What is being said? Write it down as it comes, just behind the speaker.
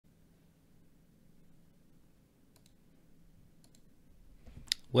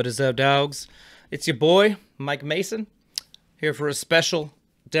What is up, dogs? It's your boy, Mike Mason, here for a special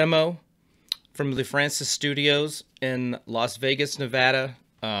demo from LeFrancis Studios in Las Vegas, Nevada,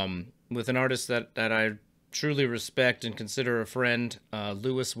 with an artist that I truly respect and consider a friend,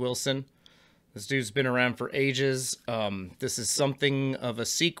 Lewis Wilson. This dude's been around for ages. This is something of a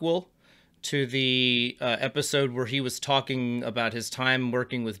sequel to the episode where he was talking about his time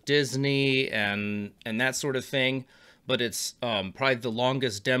working with Disney and that sort of thing. But it's probably the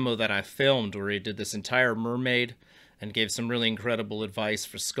longest demo that I filmed, where he did this entire Mermaid and gave some really incredible advice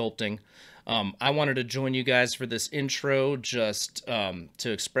for sculpting. I wanted to join you guys for this intro just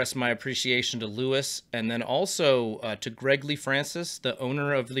to express my appreciation to Lewis, and then also to Greg LeFrancis, the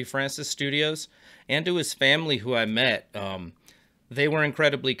owner of LeFrancis Studios, and to his family who I met. They were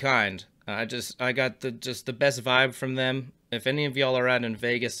incredibly kind. I got the best vibe from them. If any of y'all are out in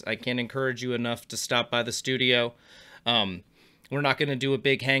Vegas, I can't encourage you enough to stop by the studio. We're not going to do a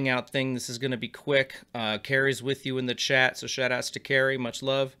big hangout thing. This is going to be quick. Carrie's with you in the chat, so shout outs to Carrie. Much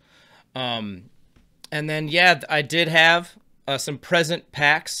love. And then, yeah, I did have some present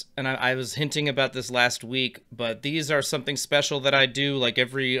packs, and I was hinting about this last week, but these are something special that I do like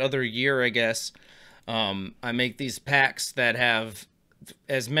every other year, I guess. I make these packs that have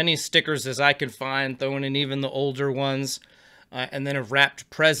as many stickers as I can find, throwing in even the older ones, and then a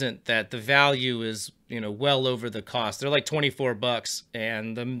wrapped present that the value is, well over the cost. They're like 24 bucks,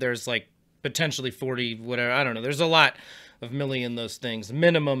 and there's like potentially 40, whatever. I don't know. There's a lot of million those things.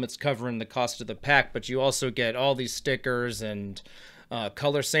 Minimum, it's covering the cost of the pack, but you also get all these stickers and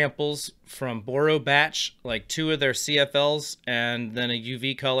color samples from Boro Batch, like 2 of their CFLs, and then a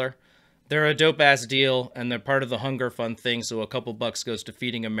UV color. They're a dope-ass deal, and they're part of the Hunger Fund thing, so a couple bucks goes to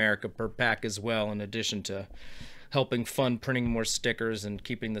Feeding America per pack as well, in addition to helping fund printing more stickers and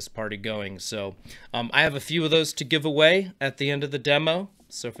keeping this party going. So I have a few of those to give away at the end of the demo.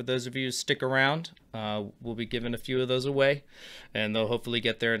 So for those of you who stick around, we'll be giving a few of those away, and they'll hopefully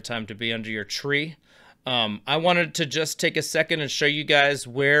get there in time to be under your tree. I wanted to just take a second and show you guys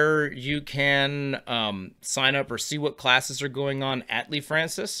where you can sign up or see what classes are going on at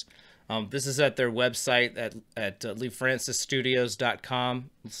LeFrancis. This is at their website at LeFrancisStudios.com.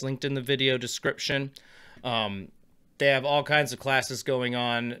 It's linked in the video description. They have all kinds of classes going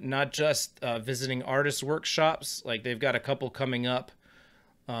on, not just visiting artist workshops. Like, they've got a couple coming up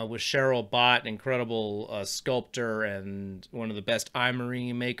with Cheryl Bott, incredible sculptor and one of the best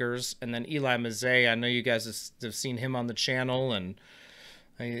eyemery makers. And then Eli Mazzei, I know you guys have seen him on the channel, and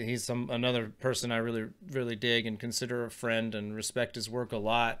he's another person I really dig and consider a friend and respect his work a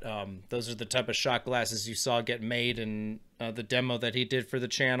lot. Those are the type of shot glasses you saw get made in the demo that he did for the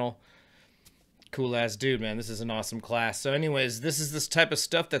channel. Cool ass dude, man. This is an awesome class. So anyways, this is this type of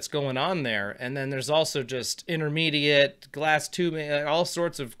stuff that's going on there. And then there's also just intermediate, glass tubing, all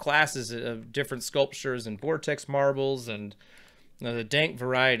sorts of classes of different sculptures and vortex marbles, and the dank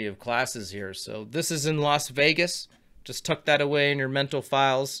variety of classes here. So this is in Las Vegas. Just tuck that away in your mental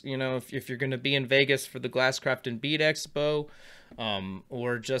files, if you're going to be in Vegas for the Glasscraft and Bead Expo,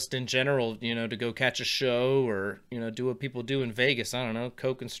 or just in general, to go catch a show, or, do what people do in Vegas. I don't know,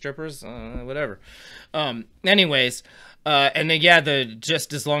 coke and strippers, whatever. Anyways, and then, yeah,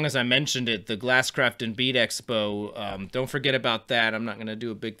 just as long as I mentioned it, the Glasscraft and Bead Expo, don't forget about that. I'm not going to do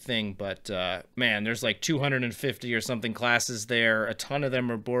a big thing, but, man, there's like 250 or something classes there. A ton of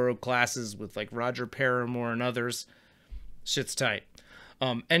them are borrowed classes with like Roger Paramore and others. Shit's tight.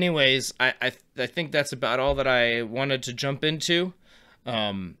 Anyways, I think that's about all that I wanted to jump into.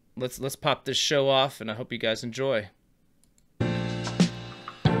 Let's pop this show off, and I hope you guys enjoy.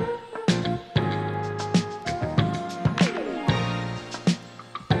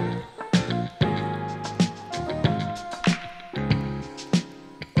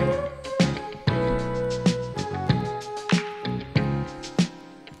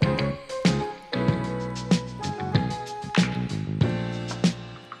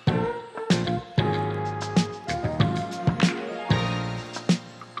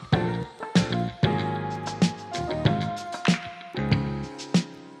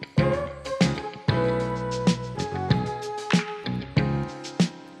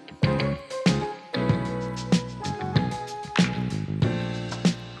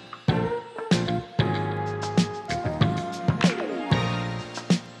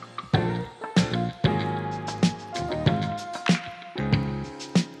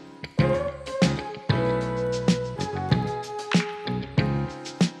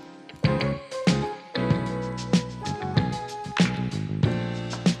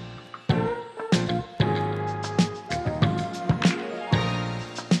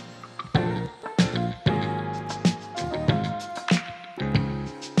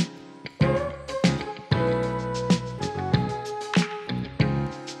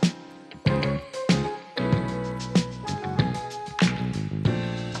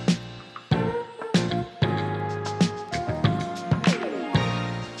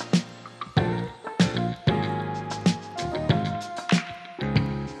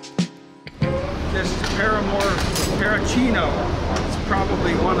 tell, it's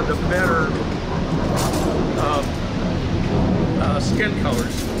probably one of the better skin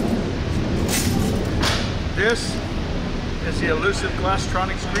colors. This is the elusive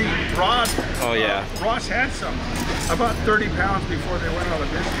Glastronics green. Rod, Oh yeah. Ross had some, about 30 pounds before they went out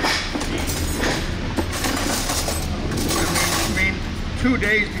of business. I mean, 2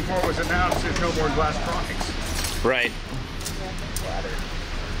 days before it was announced there's no more Glastronics. Right.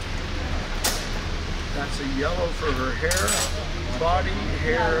 That's a yellow for her hair, body,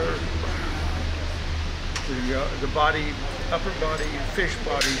 hair, the body, upper body, fish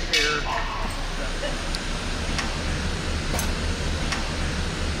body, hair.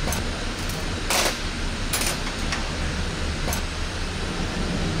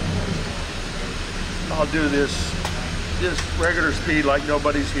 I'll do this regular speed like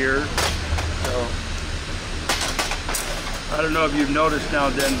nobody's here. So I don't know if you've noticed now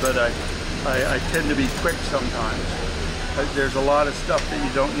and then, but I tend to be quick sometimes. There's a lot of stuff that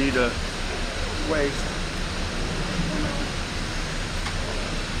you don't need to waste.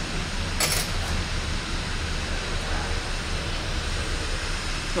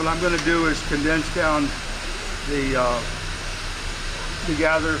 What I'm going to do is condense down the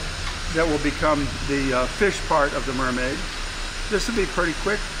gather that will become the fish part of the mermaid. This will be pretty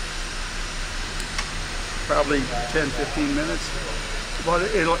quick, probably 10-15 minutes. But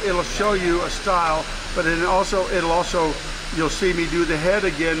it'll show you a style, but it'll also you'll see me do the head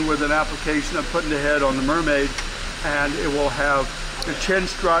again with an application of putting the head on the mermaid, and it will have the chin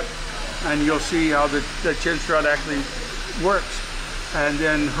strut, and you'll see how the chin strut actually works. And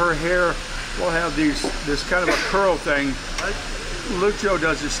then her hair will have this kind of a curl thing. Lucio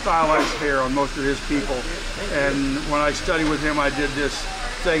does his stylized hair on most of his people, and when I studied with him, I did this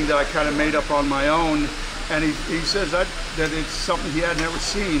thing that I kind of made up on my own, and he says that it's something he had never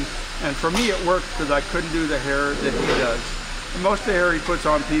seen, and for me it worked because I couldn't do the hair that he does. And most of the hair he puts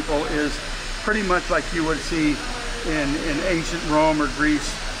on people is pretty much like you would see in ancient Rome or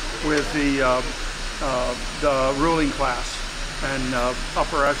Greece with the ruling class and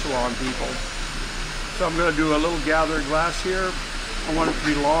upper echelon people. So I'm going to do a little gathered glass here. I want it to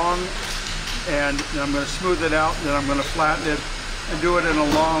be long, and then I'm going to smooth it out, and then I'm going to flatten it and do it in a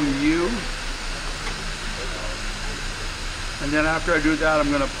long U. And then after I do that, I'm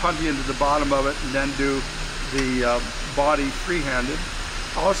going to punt into the bottom of it and then do the body free-handed.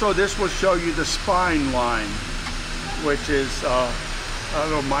 Also, this will show you the spine line, which is, I don't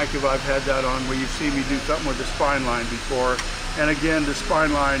know, Mike, if I've had that on where you've seen me do something with the spine line before. And again, the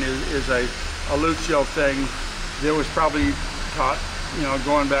spine line is a Lucio thing that was probably taught, you know,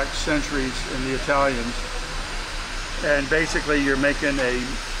 going back centuries in the Italians. And basically you're making a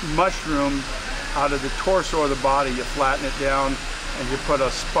mushroom out of the torso of the body. You flatten it down and you put a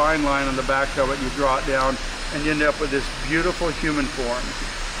spine line on the back of it, you draw it down, and you end up with this beautiful human form.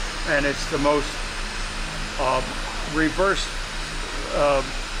 And it's the most reverse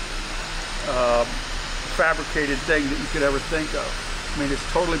fabricated thing that you could ever think of. I mean,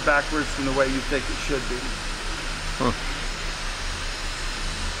 it's totally backwards from the way you think it should be. Huh.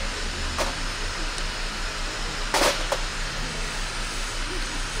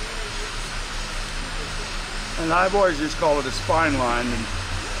 And I've always just called it a spine line, and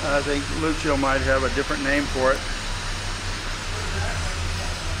I think Lucio might have a different name for it.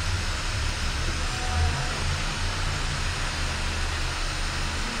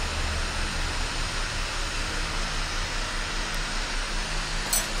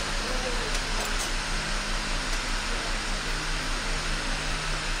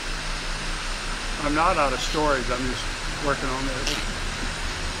 I'm not out of stories, I'm just working on this.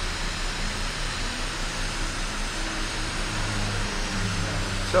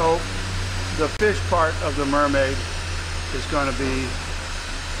 So the fish part of the mermaid is going to be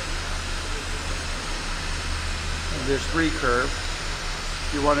this recurve.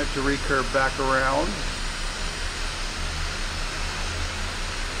 You want it to recurve back around.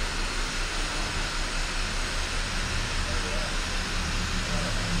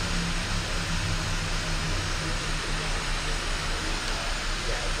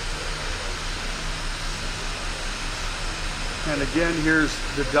 And again, here's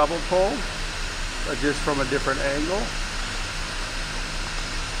the double pull, but just from a different angle.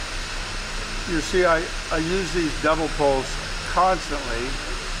 You see, I use these double pulls constantly,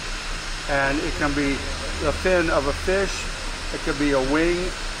 and it can be the fin of a fish, it could be a wing,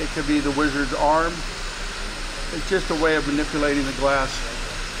 it could be the wizard's arm. It's just a way of manipulating the glass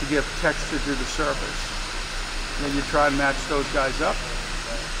to give texture to the surface. And then you try and match those guys up.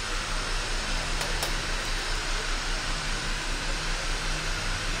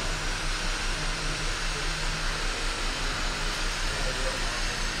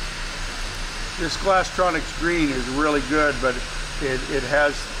 this Glasstronics green is really good, but it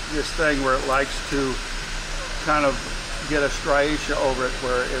has this thing where it likes to kind of get a striatia over it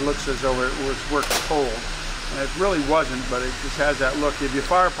where it looks as though it was worked cold. And it really wasn't, but it just has that look. If you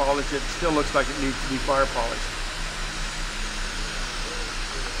fire polish, it still looks like it needs to be fire polished.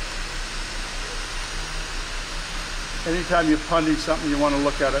 Anytime you pundy something, you want to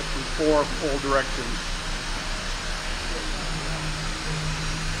look at it from 4 full directions.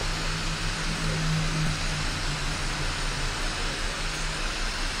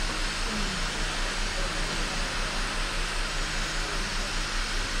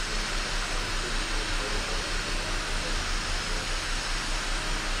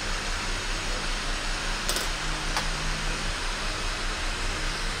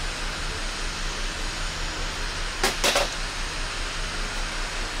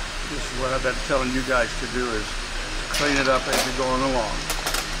 This is what I've been telling you guys to do, is clean it up as you're going along.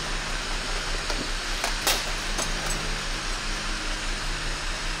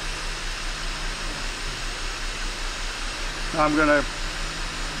 Now I'm going to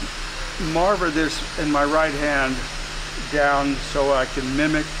marver this in my right hand down so I can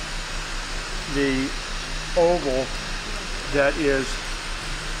mimic the oval that is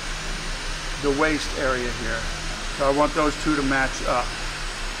the waist area here. So I want those two to match up.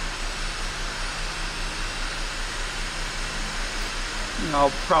 Now,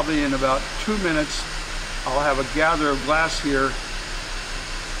 probably in about 2 minutes, I'll have a gather of glass here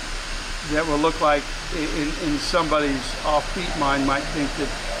that will look like, in somebody's offbeat mind, might think that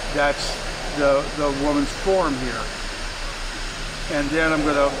that's the woman's form here. And then I'm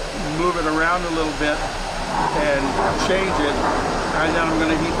going to move it around a little bit and change it, and then I'm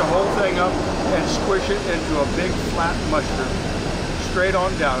going to heat the whole thing up and squish it into a big flat mushroom, straight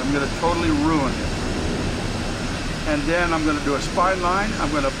on down. I'm going to totally ruin it. And then I'm going to do a spine line.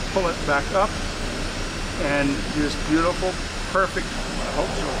 I'm going to pull it back up, and this beautiful, perfect, I hope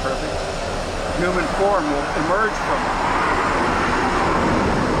so perfect, human form will emerge from it.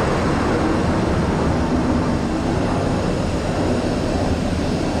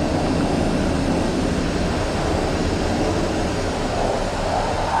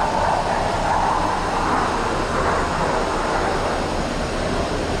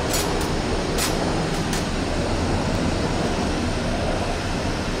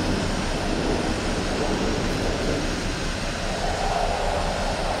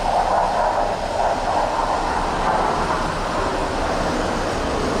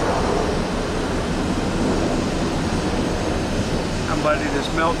 I'm letting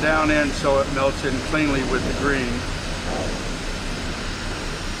this melt down in so it melts in cleanly with the green.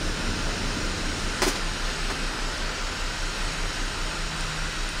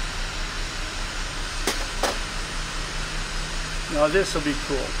 Now this will be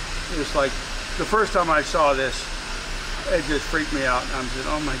cool. It's like the first time I saw this, it just freaked me out. I'm saying,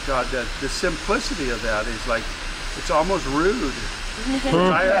 oh my God, the simplicity of that is like, it's almost rude. Which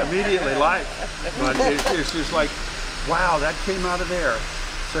I immediately like, but it's just like, wow, that came out of there.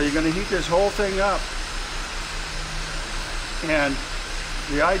 So you're going to heat this whole thing up, and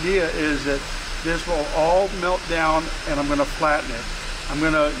the idea is that this will all melt down, and I'm going to flatten it. I'm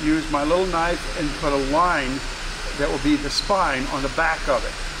going to use my little knife and put a line that will be the spine on the back of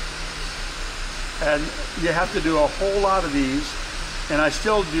it. And you have to do a whole lot of these, and I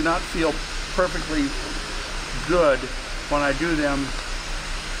still do not feel perfectly good when I do them,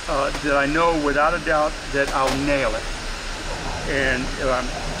 that I know without a doubt that I'll nail it. And if I'm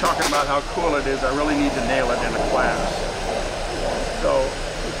talking about how cool it is, I really need to nail it in a class. So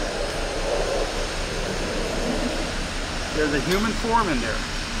there's a human form in there,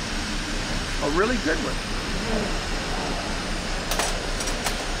 a really good one.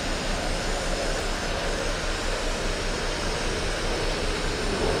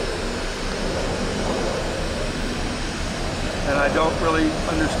 And I don't really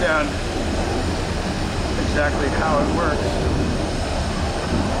understand exactly how it works.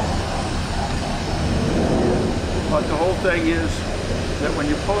 But the whole thing is that when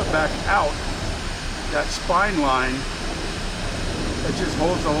you pull it back out, that spine line, it just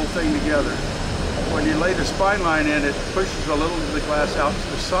holds the whole thing together. When you lay the spine line in, it pushes a little of the glass out to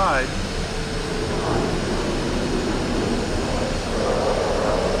the side.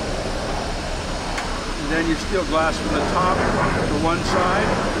 And then you steal glass from the top to one side,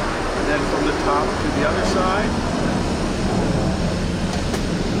 and then from the top to the other side.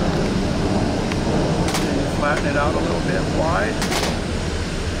 And you flatten it out a little bit wide.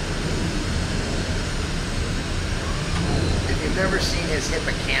 If you've never seen his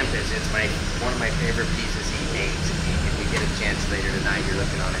hippocampus, it's one of my favorite pieces he makes. If you get a chance later tonight, you're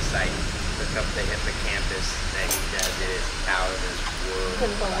looking on his site. cook up the hippocampus that he does. It is out of this world.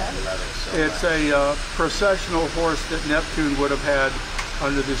 I love it so It's much. a processional horse that Neptune would have had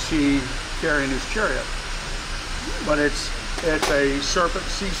under the sea carrying his chariot. But it's a serpent,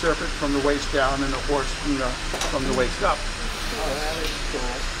 sea serpent from the waist down, and a horse from the waist up. Oh, that is cool.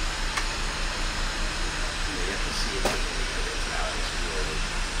 You have to see it because it's out of this world.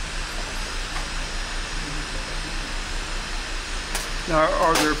 Now,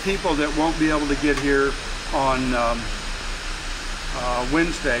 are there people that won't be able to get here on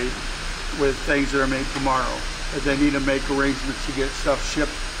Wednesday with things that are made tomorrow? If they need to make arrangements to get stuff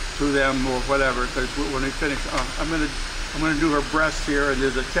shipped to them or whatever, because when they finish, I'm gonna do her breast here, and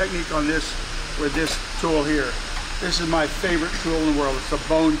there's a technique on this with this tool here. This is my favorite tool in the world. It's a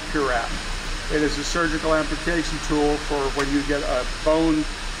bone curette. It is a surgical amputation tool for when you get a bone,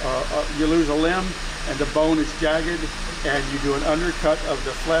 you lose a limb and the bone is jagged, and you do an undercut of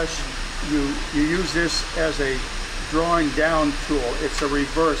the flesh. You use this as a drawing down tool. It's a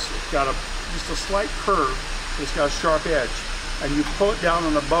reverse. It's got just a slight curve. It's got a sharp edge, and you pull it down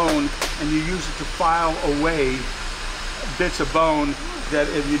on the bone, and you use it to file away bits of bone that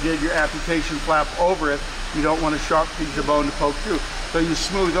if you did your amputation flap over it, you don't want a sharp piece of bone to poke through. So you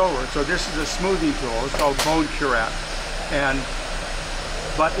smooth over it. So this is a smoothing tool. It's called bone curette,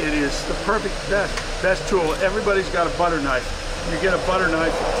 but it is the perfect best tool. Everybody's got a butter knife. You get a butter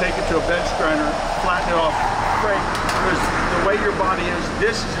knife, take it to a bench grinder, flatten it off great. Because the way your body is,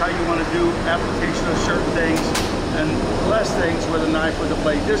 this is how you want to do application of certain things, and less things with a knife with a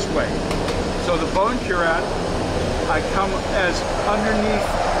blade this way. So the bone curette, I come as underneath,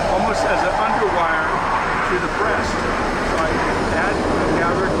 almost as an underwire to the breast. So I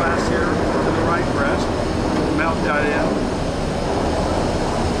gather a glass here to the right breast, melt that in.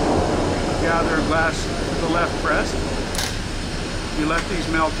 Gather a glass to the left breast. You let these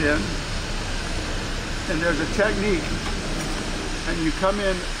melt in. And there's a technique, and you come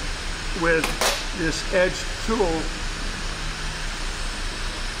in with this edged tool.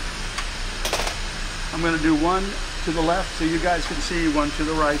 I'm going to do one to the left so you guys can see, one to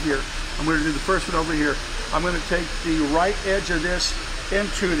the right here. I'm going to do the first one over here. I'm going to take the right edge of this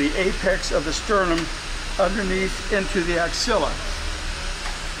into the apex of the sternum, underneath into the axilla.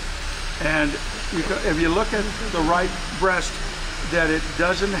 And if you look at the right breast, that it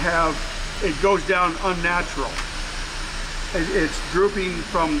doesn't have, it goes down unnatural. It's drooping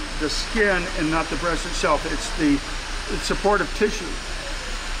from the skin and not the breast itself. It's the supportive tissue.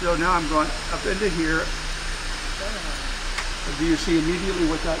 So now I'm going up into here. Do you see immediately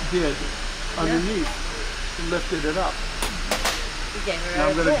what that did underneath? It lifted it up. Now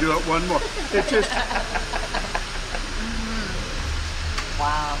I'm going to do it one more. It just...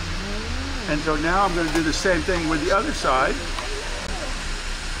 Wow. And so now I'm going to do the same thing with the other side.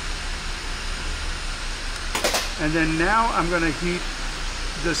 And then now I'm going to heat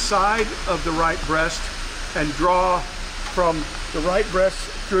the side of the right breast and draw from the right breast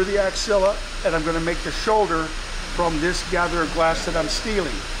through the axilla, and I'm going to make the shoulder from this gather of glass that I'm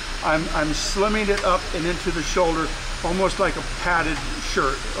stealing. I'm slimming it up and into the shoulder, almost like a padded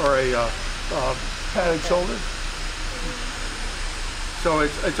shirt or a padded shoulder. So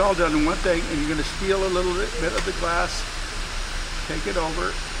it's all done in one thing, and you're going to steal a little bit of the glass, take it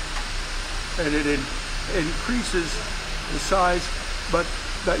over, and it increases the size, but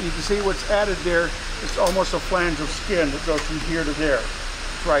you can see what's added there. It's almost a flange of skin that goes from here to there.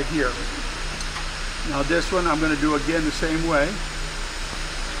 It's right here. Now this one I'm going to do again the same way.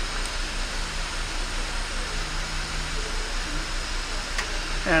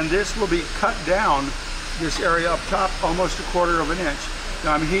 And this will be cut down, this area up top, almost 1/4 of an inch.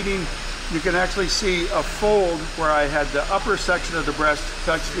 Now I'm heating, you can actually see a fold where I had the upper section of the breast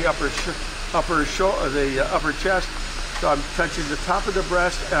touch the upper chest. So I'm touching the top of the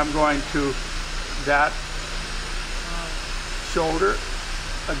breast, and I'm going to that shoulder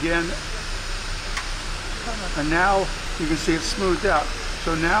again. And now you can see it's smoothed out.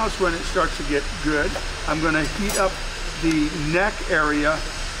 So now is when it starts to get good. I'm going to heat up the neck area,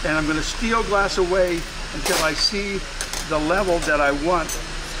 and I'm going to steel glass away until I see the level that I want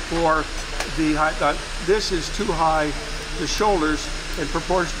for the height. This is too high, the shoulders, in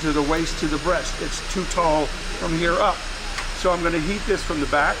proportion to the waist to the breast. It's too tall from here up. So I'm going to heat this from the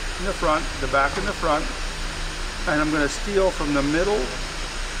back and the front, the back and the front, and I'm going to steel from the middle,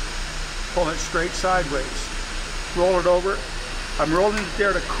 pull it straight sideways, roll it over. I'm rolling it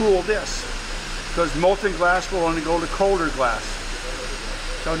there to cool this, because molten glass will only go to colder glass.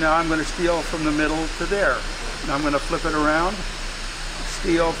 So now I'm going to steel from the middle to there. Now I'm going to flip it around,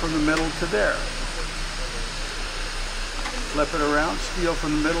 steel from the middle to there. flip it around, steel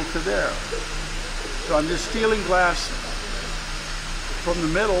from the middle to there. So I'm just stealing glass from the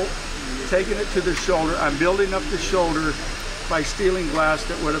middle, taking it to the shoulder. I'm building up the shoulder by stealing glass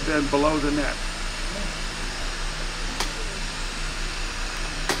that would have been below the neck.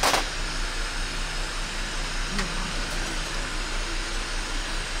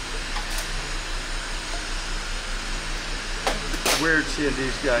 Weird seeing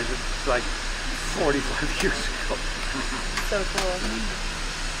these guys. It's like 45 years ago. So cool.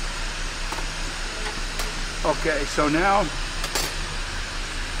 Okay, so now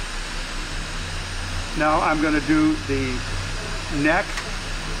I'm going to do the neck,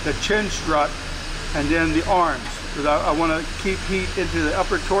 the chin strut, and then the arms. Because I want to keep heat into the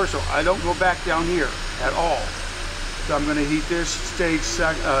upper torso. I don't go back down here at all. So I'm going to heat this stage 2.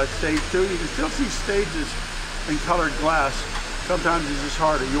 You can still see stages in colored glass. Sometimes it's just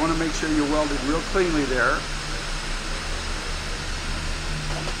harder. You want to make sure you're welded real cleanly there.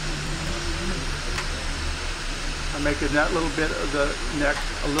 I'm making that little bit of the neck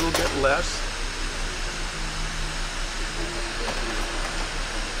a little bit less.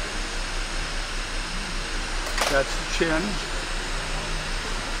 That's the chin.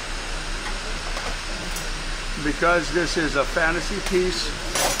 Because this is a fantasy piece,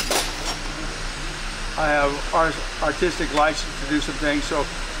 I have artistic license to do some things, so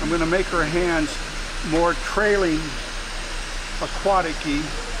I'm going to make her hands more trailing, aquatic-y.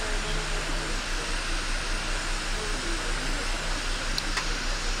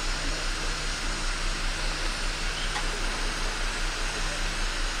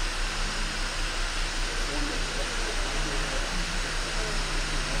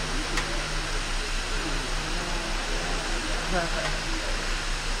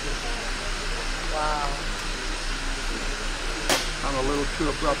 Wow. I'm a little too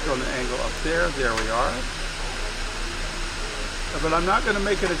abrupt on the angle up there. There we are. But I'm not going to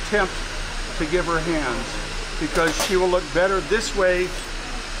make an attempt to give her hands because she will look better this way.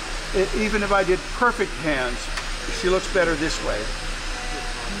 Even if I did perfect hands, she looks better this way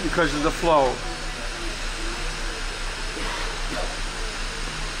because of the flow.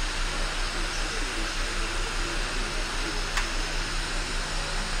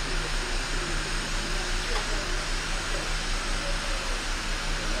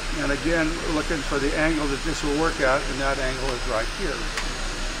 And again, looking for the angle that this will work at, and that angle is right here.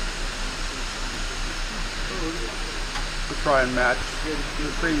 To try and match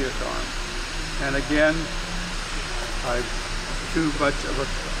the previous arm. And again, I've too much of a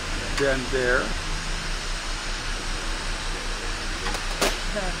bend there.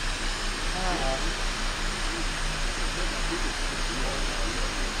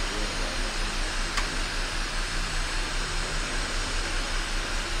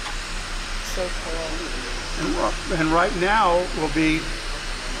 So cool. And right now will be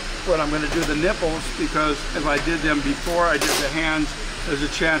when I'm going to do the nipples, because if I did them before I did the hands, there's a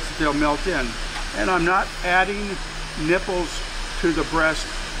chance that they'll melt in. And I'm not adding nipples to the breast.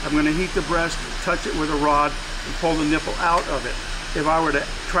 I'm going to heat the breast, touch it with a rod, and pull the nipple out of it. If I were to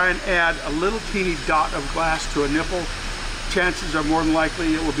try and add a little teeny dot of glass to a nipple, chances are more than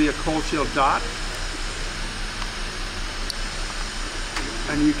likely it will be a cold shield dot.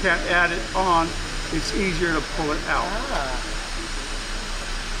 And you can't add it on, it's easier to pull it out. Ah.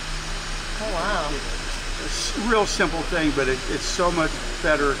 Oh wow. It's a real simple thing, but it's so much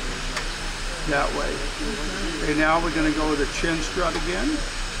better that way. Okay, now we're going to go with a chin strut again.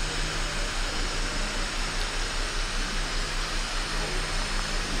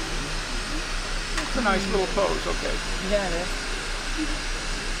 It's a nice little pose, okay. Yeah, it is.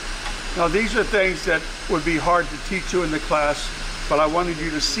 Now these are things that would be hard to teach you in the class, but I wanted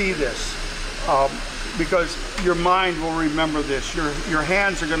you to see this because your mind will remember this. Your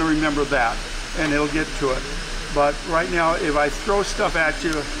hands are going to remember that, and it'll get to it. But right now, if I throw stuff at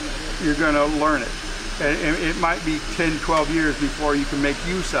you, you're going to learn it. And it might be 10, 12 years before you can make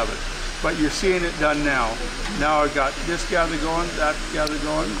use of it. But you're seeing it done now. Now I've got this gather going, that gather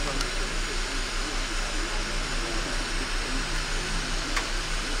going.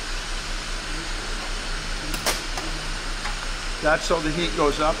 That's so the heat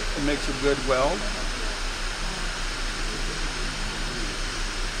goes up and makes a good weld.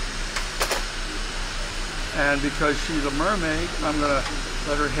 And because she's a mermaid, I'm going to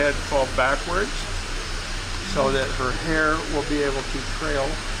let her head fall backwards so that her hair will be able to trail.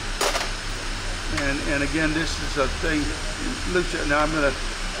 And again, this is a thing. Now I'm going to.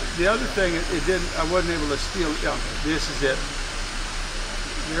 The other thing, I wasn't able to steal. Yeah, this is it.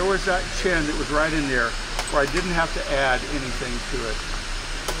 There was that chin that was right in there, where I didn't have to add anything to it.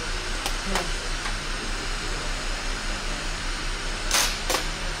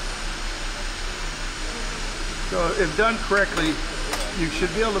 So if done correctly, you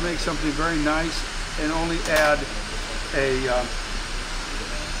should be able to make something very nice and only add a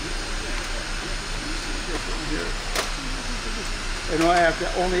and I have to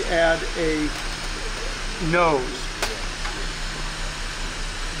only add a nose.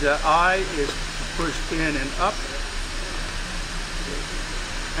 The eye is pushed in and up,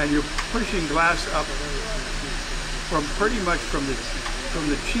 and you're pushing glass up from pretty much from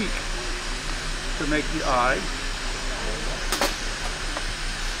the cheek to make the eye.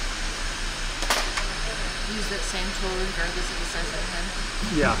 Use that same tool regardless of the size of the head?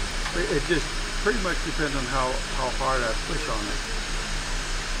 Yeah, it just pretty much depends on how hard I push on it.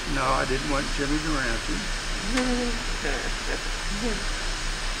 No, I didn't want Jimmy Durante.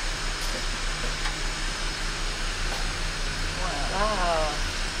 Wow.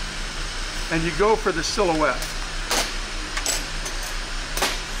 And you go for the silhouette.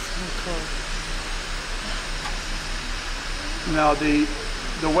 Now the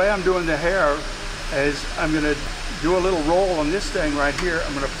way I'm doing the hair is I'm going to do a little roll on this thing right here.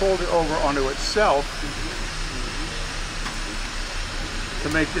 I'm going to fold it over onto itself to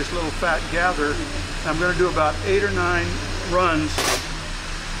make this little fat gather. I'm going to do about 8 or 9 runs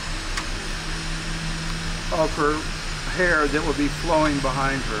of her hair that will be flowing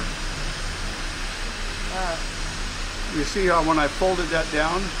behind her. You see how when I folded that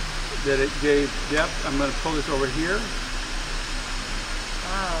down that it gave depth? I'm going to pull this over here.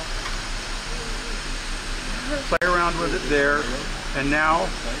 Wow. Play around with it there, and now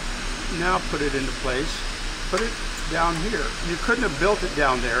put it into place. Put it down here. You couldn't have built it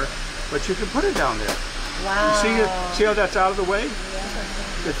down there, but you can put it down there. Wow. You see how that's out of the way? Yeah.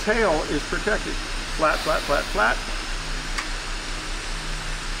 The tail is protected. Flat, flat, flat, flat.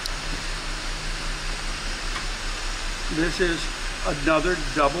 This is another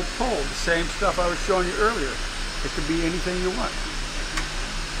double pull. The same stuff I was showing you earlier. It could be anything you want.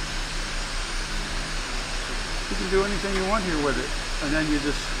 You can do anything you want here with it. And then you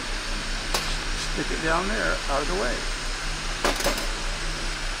just stick it down there, out of the way.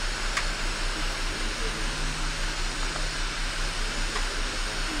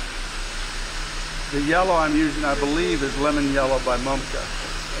 The yellow I'm using, I believe, is lemon yellow by Mumka.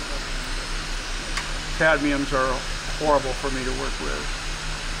 Cadmiums are horrible for me to work with,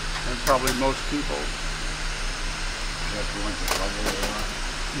 and probably most people.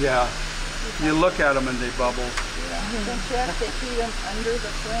 Yeah, you look at them and they bubble. Don't you have to heat them under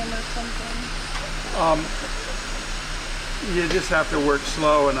the flame or something? You just have to work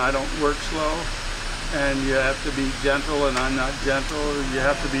slow, and I don't work slow. And you have to be gentle, and I'm not gentle. You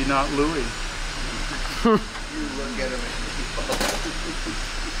have to be not Louis. You look at him and he bubbles.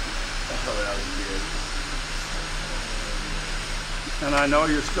 Oh, that was good. And I know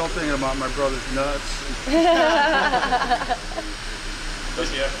you're still thinking about my brother's nuts. Does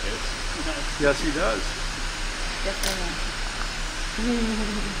he have kids? Yes, he does. Definitely.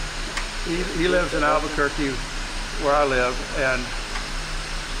 He lives in Albuquerque, where I live, and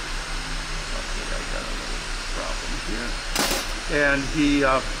I got a little problem here. And he's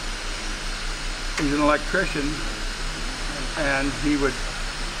an electrician, and he would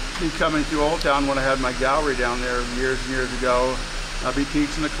be coming through Old Town when I had my gallery down there years and years ago. I'd be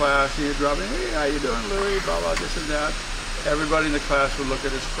teaching the class, and he'd drop in, "Hey, how you doing, Louis?" Blah, blah, this and that. Everybody in the class would look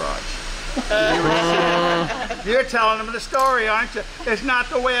at his crotch. And he would say, "You're telling him the story, aren't you? It's not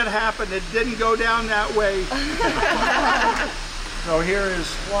the way it happened. It didn't go down that way." So here is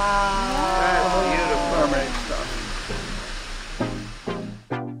that beautiful mermaid stuff.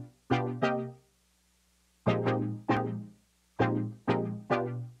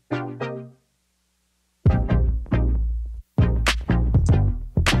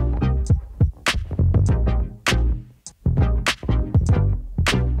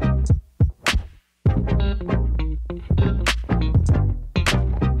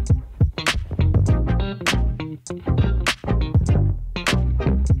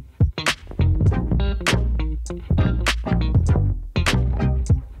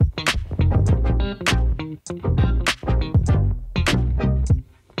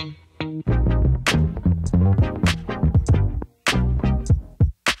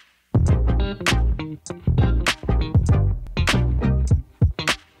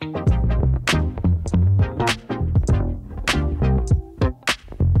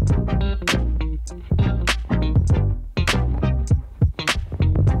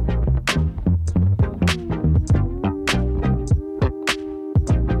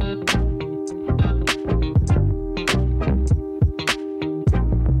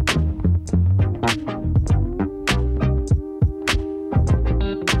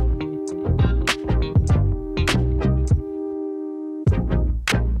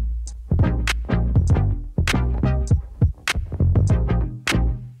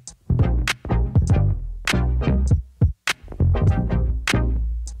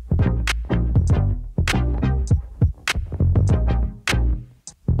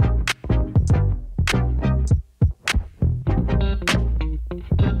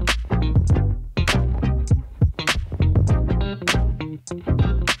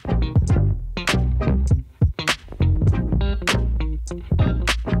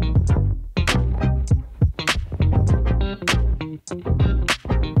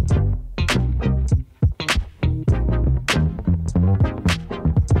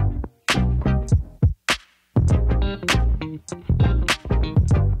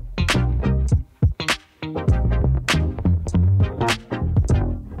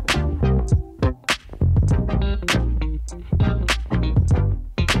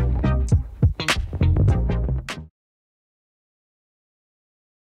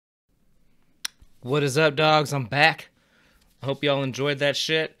 What is up, dogs? I'm back. I hope y'all enjoyed that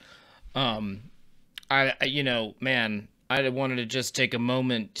shit. You know, man, I wanted to just take a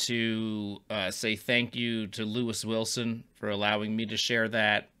moment to say thank you to Lewis Wilson for allowing me to share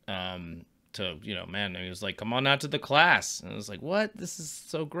that. You know, man, he was like, come on out to the class. And I was like, what? This is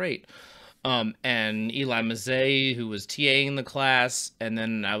so great. And Eli Mazzei, who was TAing the class, and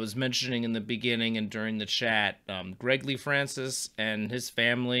then I was mentioning in the beginning and during the chat, Greg LeFrancis and his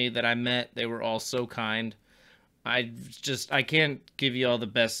family that I met, they were all so kind. I can't give you all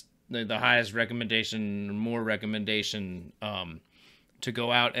the highest recommendation, more recommendation, to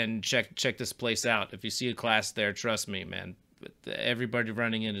go out and check this place out. If you see a class there, trust me, man, everybody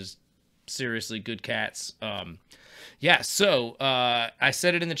running it is seriously good cats. Yeah, so I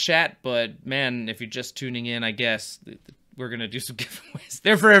said it in the chat, but man, if you're just tuning in, I guess we're gonna do some giveaways.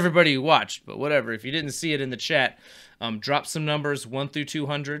 They're for everybody who watched, but whatever. If you didn't see it in the chat, drop some numbers 1 through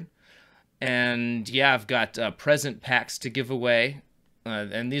 200, and yeah, I've got present packs to give away,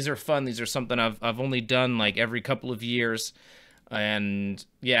 and these are fun. These are something I've only done like every couple of years. And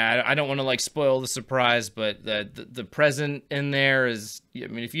yeah, I don't want to like spoil the surprise, but the present in there is, I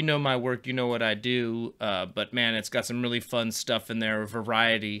mean, if you know my work, you know what I do. But man, it's got some really fun stuff in there, a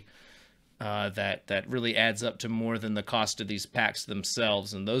variety that really adds up to more than the cost of these packs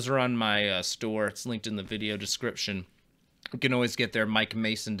themselves. And those are on my store. It's linked in the video description. You can always get there,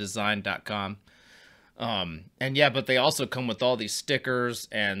 MikeMasonDesign.com. And yeah, but they also come with all these stickers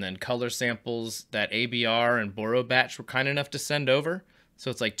and then color samples that ABR and Boro Batch were kind enough to send over.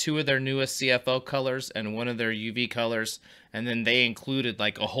 So it's like 2 of their newest CFO colors and 1 of their UV colors. And then they included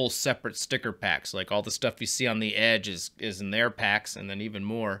like a whole separate sticker pack. So like all the stuff you see on the edge is in their packs, and then even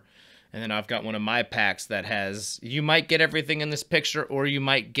more. And then I've got one of my packs that has, you might get everything in this picture, or you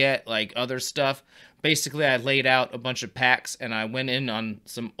might get like other stuff. Basically, I laid out a bunch of packs and I went in on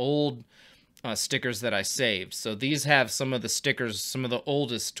some old stickers that I saved. So these have some of the stickers, some of the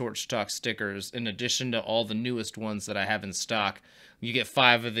oldest Torch Talk stickers, in addition to all the newest ones that I have in stock. You get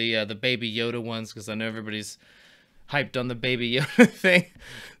 5 of the Baby Yoda ones, because I know everybody's hyped on the Baby Yoda thing.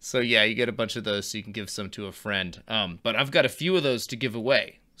 So yeah, you get a bunch of those so you can give some to a friend. But I've got a few of those to give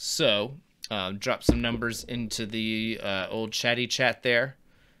away. So drop some numbers into the old chatty chat there,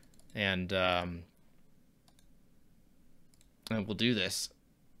 and we'll do this.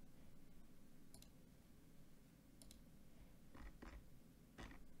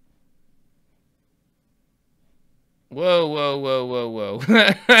 Whoa, whoa, whoa, whoa, whoa.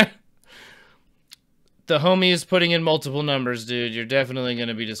 The homie is putting in multiple numbers, dude. You're definitely going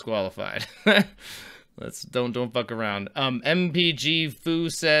to be disqualified. Don't fuck around. MPG Foo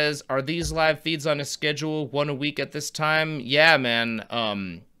says, are these live feeds on a schedule, 1 a week at this time? Yeah, man.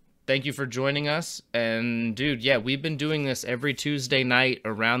 Thank you for joining us. And dude, yeah, we've been doing this every Tuesday night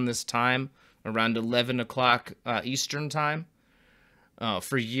around this time, around 11 o'clock Eastern time,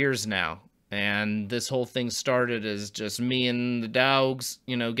 for years now. And this whole thing started as just me and the dogs,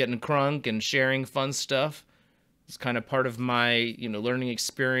 you know, getting crunk and sharing fun stuff. It's kind of part of my, you know, learning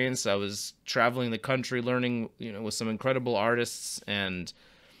experience. I was traveling the country, learning, you know, with some incredible artists, and,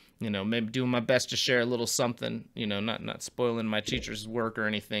 you know, maybe doing my best to share a little something, you know, not spoiling my teacher's work or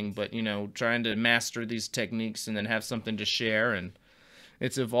anything, but, you know, trying to master these techniques and then have something to share. And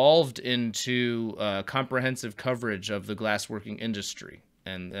it's evolved into comprehensive coverage of the glassworking industry.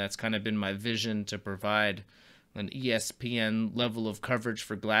 And that's kind of been my vision, to provide an ESPN level of coverage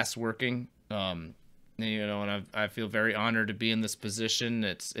for glassworking. You know, and I feel very honored to be in this position.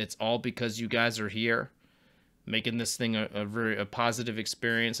 It's all because you guys are here, making this thing a very positive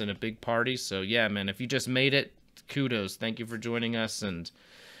experience and a big party. So yeah, man, if you just made it, kudos. Thank you for joining us. And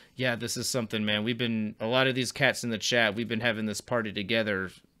yeah, this is something, man. A lot of these cats in the chat, we've been having this party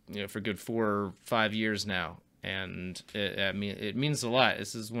together, you know, for good 4 or 5 years now. And I mean, it means a lot.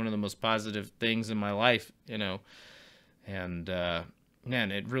 This is one of the most positive things in my life, you know, and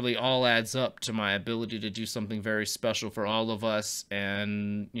man, it really all adds up to my ability to do something very special for all of us,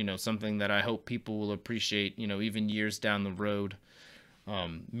 and, you know, something that I hope people will appreciate, you know, even years down the road.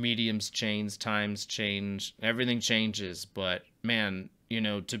 Mediums change, times change, everything changes, but man, you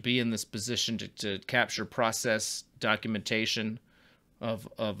know, to be in this position to capture process documentation of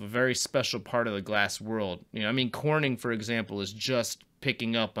a very special part of the glass world. You know, I mean, Corning, for example, is just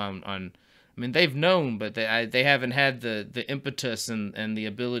picking up on I mean, they've known, but they haven't had the impetus and the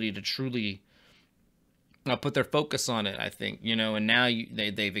ability to truly put their focus on it, I think, you know. And now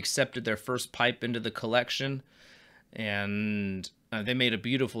they've accepted their first pipe into the collection, and they made a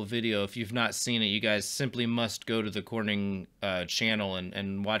beautiful video. If you've not seen it, you guys simply must go to the Corning channel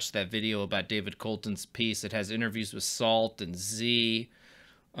and watch that video about David Colton's piece. It has interviews with Salt and Z,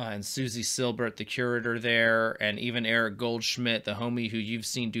 and Susie Silbert, the curator there, and even Eric Goldschmidt, the homie who you've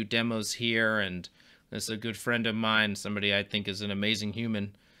seen do demos here, and this is a good friend of mine, somebody I think is an amazing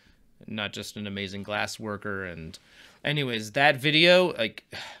human, not just an amazing glass worker. And anyways, that video, like,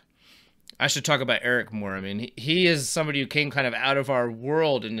 I should talk about Eric more. I mean, he is somebody who came kind of out of our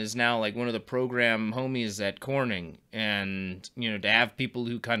world and is now like one of the program homies at Corning. And, you know, to have people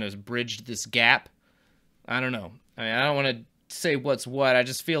who kind of bridged this gap, I don't know. I mean, I don't want to say what's what. I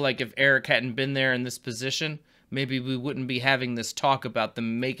just feel like if Eric hadn't been there in this position, maybe we wouldn't be having this talk about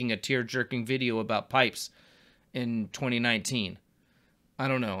them making a tear-jerking video about pipes in 2019. I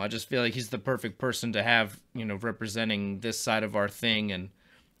don't know. I just feel like he's the perfect person to have, you know, representing this side of our thing. And,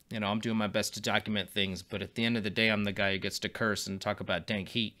 you know, I'm doing my best to document things, but at the end of the day, I'm the guy who gets to curse and talk about dank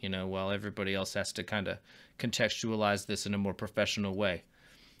heat, you know, while everybody else has to kind of contextualize this in a more professional way.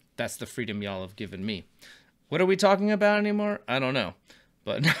 That's the freedom y'all have given me. What are we talking about anymore? I don't know.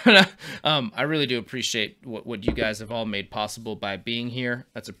 But I really do appreciate what you guys have all made possible by being here.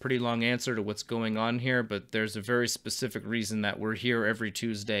 That's a pretty long answer to what's going on here, but there's a very specific reason that we're here every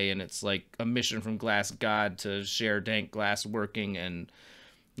Tuesday, and it's like a mission from Glass God to share dank glass working and,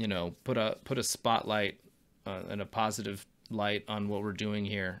 you know, put a spotlight and a positive light on what we're doing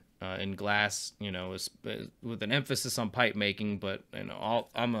here in glass, you know, with an emphasis on pipe making. But, you know,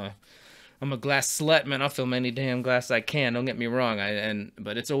 I'm a glass slut, man. I'll film any damn glass I can. Don't get me wrong.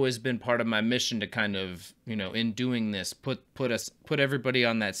 But it's always been part of my mission to kind of, you know, in doing this, put everybody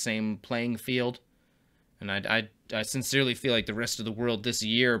on that same playing field. And I sincerely feel like the rest of the world this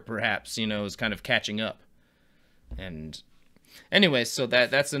year, perhaps, you know, is kind of catching up. And anyway, so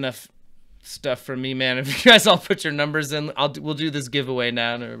that's enough stuff from me, man. If you guys all put your numbers in, we'll do this giveaway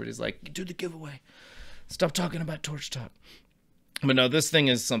now. And everybody's like, do the giveaway. Stop talking about Torch Talk. But no, this thing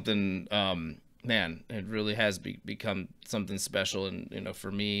is something, man, it really has become something special, and, you know,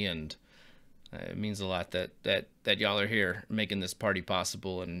 for me, and it means a lot that y'all are here making this party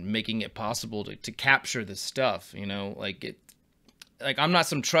possible and making it possible to capture this stuff, you know, like I'm not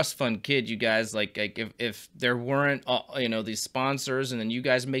some trust fund kid, you guys, like if there weren't, you know, these sponsors and then you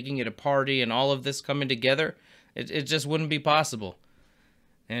guys making it a party and all of this coming together, it just wouldn't be possible.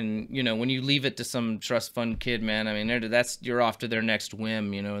 And, you know, when you leave it to some trust fund kid, man, I mean, you're off to their next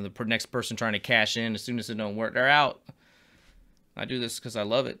whim, you know, the next person trying to cash in, as soon as it don't work, they're out. I do this because I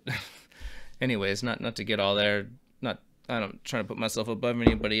love it. Anyways, not to get all there. I don't try to put myself above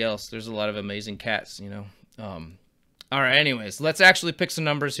anybody else. There's a lot of amazing cats, you know. All right, anyways, let's actually pick some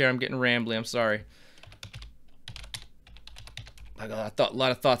numbers here. I'm getting rambly. I'm sorry. I got a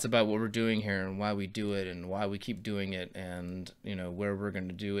lot of thoughts about what we're doing here and why we do it and why we keep doing it and, you know, where we're going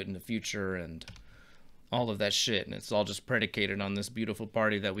to do it in the future and all of that shit. And it's all just predicated on this beautiful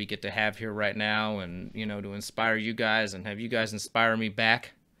party that we get to have here right now and, you know, to inspire you guys and have you guys inspire me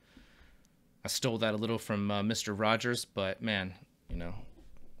back. I stole that a little from Mr. Rogers, but, man, you know,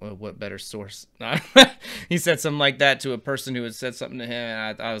 well, what better source? He said something like that to a person who had said something to him,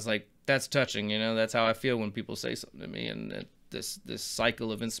 and I was like, that's touching, you know? That's how I feel when people say something to me, and this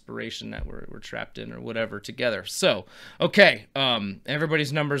cycle of inspiration that we're trapped in or whatever together. So, okay,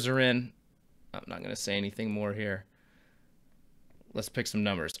 everybody's numbers are in. I'm not going to say anything more here. Let's pick some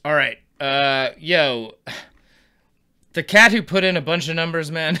numbers. All right, yo, the cat who put in a bunch of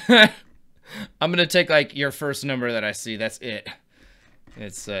numbers, man, I'm going to take, like, your first number that I see. That's it.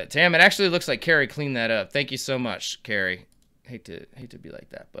 It's, damn, it actually looks like Carrie cleaned that up. Thank you so much, Carrie. Hate to be like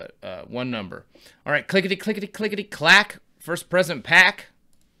that, but one number. All right, clickety, clickety, clickety, clack. First present pack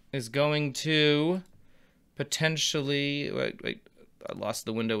is going to potentially... Wait, I lost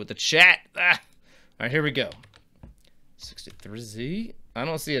the window with the chat. Ah. All right, here we go. 63Z? I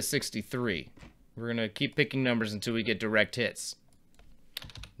don't see a 63. We're going to keep picking numbers until we get direct hits.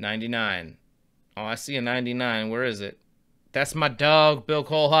 99. Oh, I see a 99. Where is it? That's my dog, Bill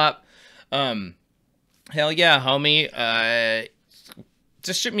Colehop. Hell yeah, homie.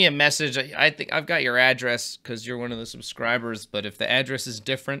 Just shoot me a message. I think I've got your address because you're one of the subscribers, but if the address is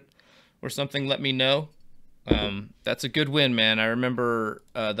different or something, let me know. That's a good win, man. I remember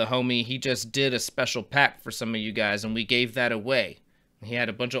the homie, he just did a special pack for some of you guys, and we gave that away. He had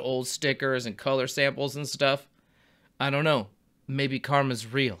a bunch of old stickers and color samples and stuff. I don't know. Maybe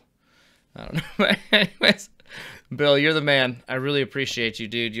karma's real. I don't know. Anyways, Bill, you're the man. I really appreciate you,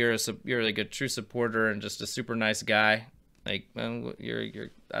 dude. You're like a true supporter and just a super nice guy. Like, man,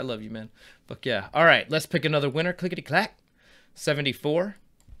 I love you, man. Fuck yeah. All right, let's pick another winner. Clickety clack. 74.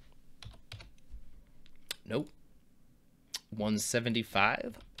 Nope.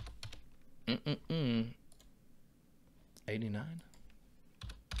 175. 89.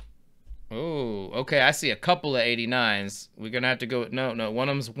 Oh, Okay, I see a couple of 89s. We're going to have to go... No, one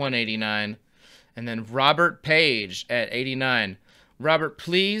of them's 189. And then Robert Page at 89. Robert,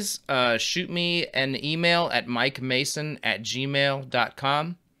 please shoot me an email at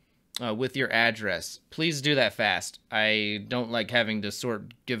mikemason@gmail.com with your address. Please do that fast. I don't like having to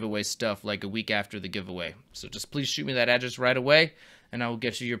sort giveaway stuff like a week after the giveaway. So just please shoot me that address right away, and I will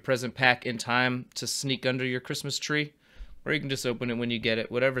get you your present pack in time to sneak under your Christmas tree. Or you can just open it when you get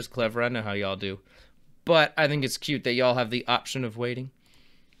it. Whatever's clever. I know how y'all do. But I think it's cute that y'all have the option of waiting.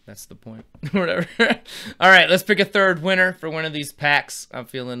 That's the point. Whatever. All right, let's pick a third winner for one of these packs. I'm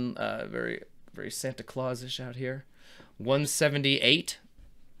feeling very, very Santa Claus-ish out here. 178.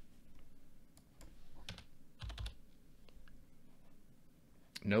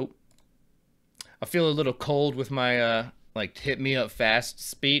 Nope. I feel a little cold with my like hit me up fast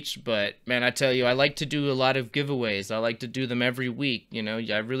speech, but man, I tell you, I like to do a lot of giveaways. I like to do them every week. You know,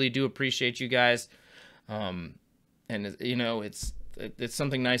 I really do appreciate you guys. And you know, it's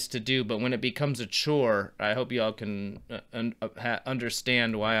something nice to do, but when it becomes a chore, I hope y'all can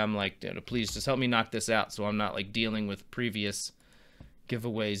understand why I'm like, please just help me knock this out, so I'm not like dealing with previous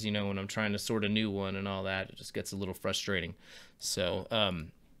giveaways, you know, when I'm trying to sort a new one and all that. It just gets a little frustrating. So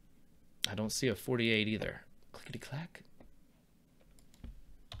I don't see a 48 either. Clickety clack.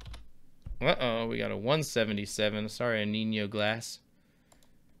 Uh-oh, we got a 177. Sorry, a Nino glass.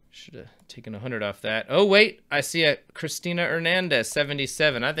 Should have taken 100 off that. Oh, wait. I see a Christina Hernandez,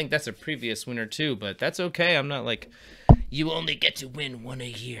 77. I think that's a previous winner, too, but that's okay. I'm not like, you only get to win one a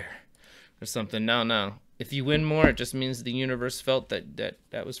year or something. No. If you win more, it just means the universe felt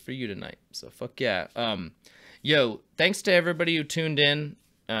that was for you tonight. So, fuck yeah. Yo, thanks to everybody who tuned in.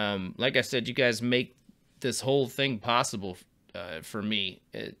 Like I said, you guys make this whole thing possible for me.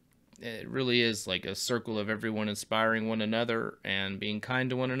 It really is like a circle of everyone inspiring one another and being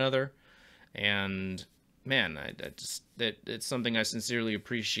kind to one another. And man, it's something I sincerely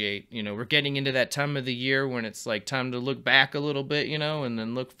appreciate. You know, we're getting into that time of the year when it's like time to look back a little bit, you know, and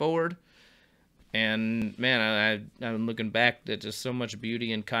then look forward. And man, I'm looking back at just so much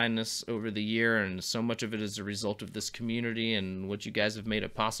beauty and kindness over the year, and so much of it is a result of this community and what you guys have made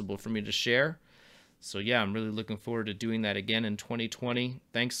it possible for me to share. So yeah, I'm really looking forward to doing that again in 2020.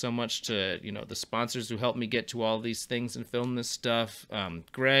 Thanks so much to, you know, the sponsors who helped me get to all these things and film this stuff.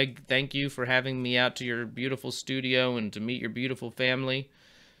 Greg, thank you for having me out to your beautiful studio and to meet your beautiful family.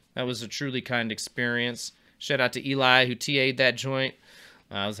 That was a truly kind experience. Shout out to Eli who TA'd that joint.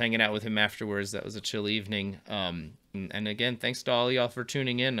 I was hanging out with him afterwards. That was a chill evening. And again, thanks to all y'all for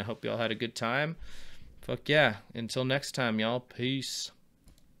tuning in. I hope y'all had a good time. Fuck yeah. Until next time, y'all. Peace.